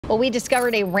Well, we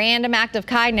discovered a random act of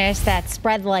kindness that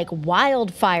spread like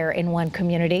wildfire in one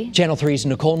community. Channel 3's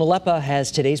Nicole Nalepa has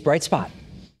today's bright spot.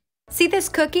 See this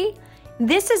cookie?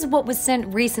 This is what was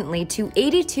sent recently to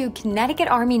 82 Connecticut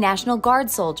Army National Guard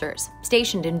soldiers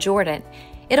stationed in Jordan.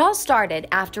 It all started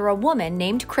after a woman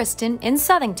named Kristen in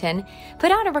Southington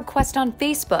put out a request on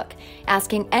Facebook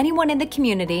asking anyone in the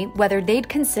community whether they'd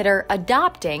consider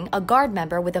adopting a Guard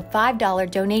member with a $5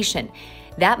 donation.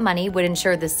 That money would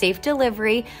ensure the safe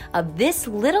delivery of this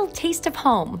little taste of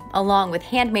home, along with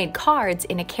handmade cards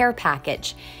in a care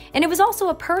package. And it was also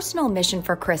a personal mission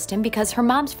for Kristen because her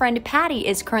mom's friend Patty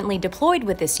is currently deployed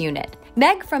with this unit.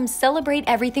 Meg from Celebrate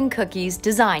Everything Cookies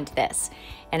designed this.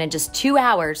 And in just 2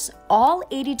 hours, all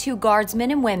 82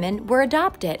 Guardsmen and women were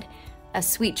adopted. A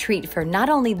sweet treat for not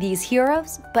only these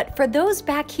heroes, but for those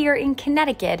back here in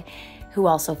Connecticut who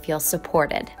also feel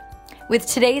supported. With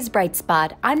today's Bright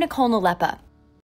Spot, I'm Nicole Nalepa.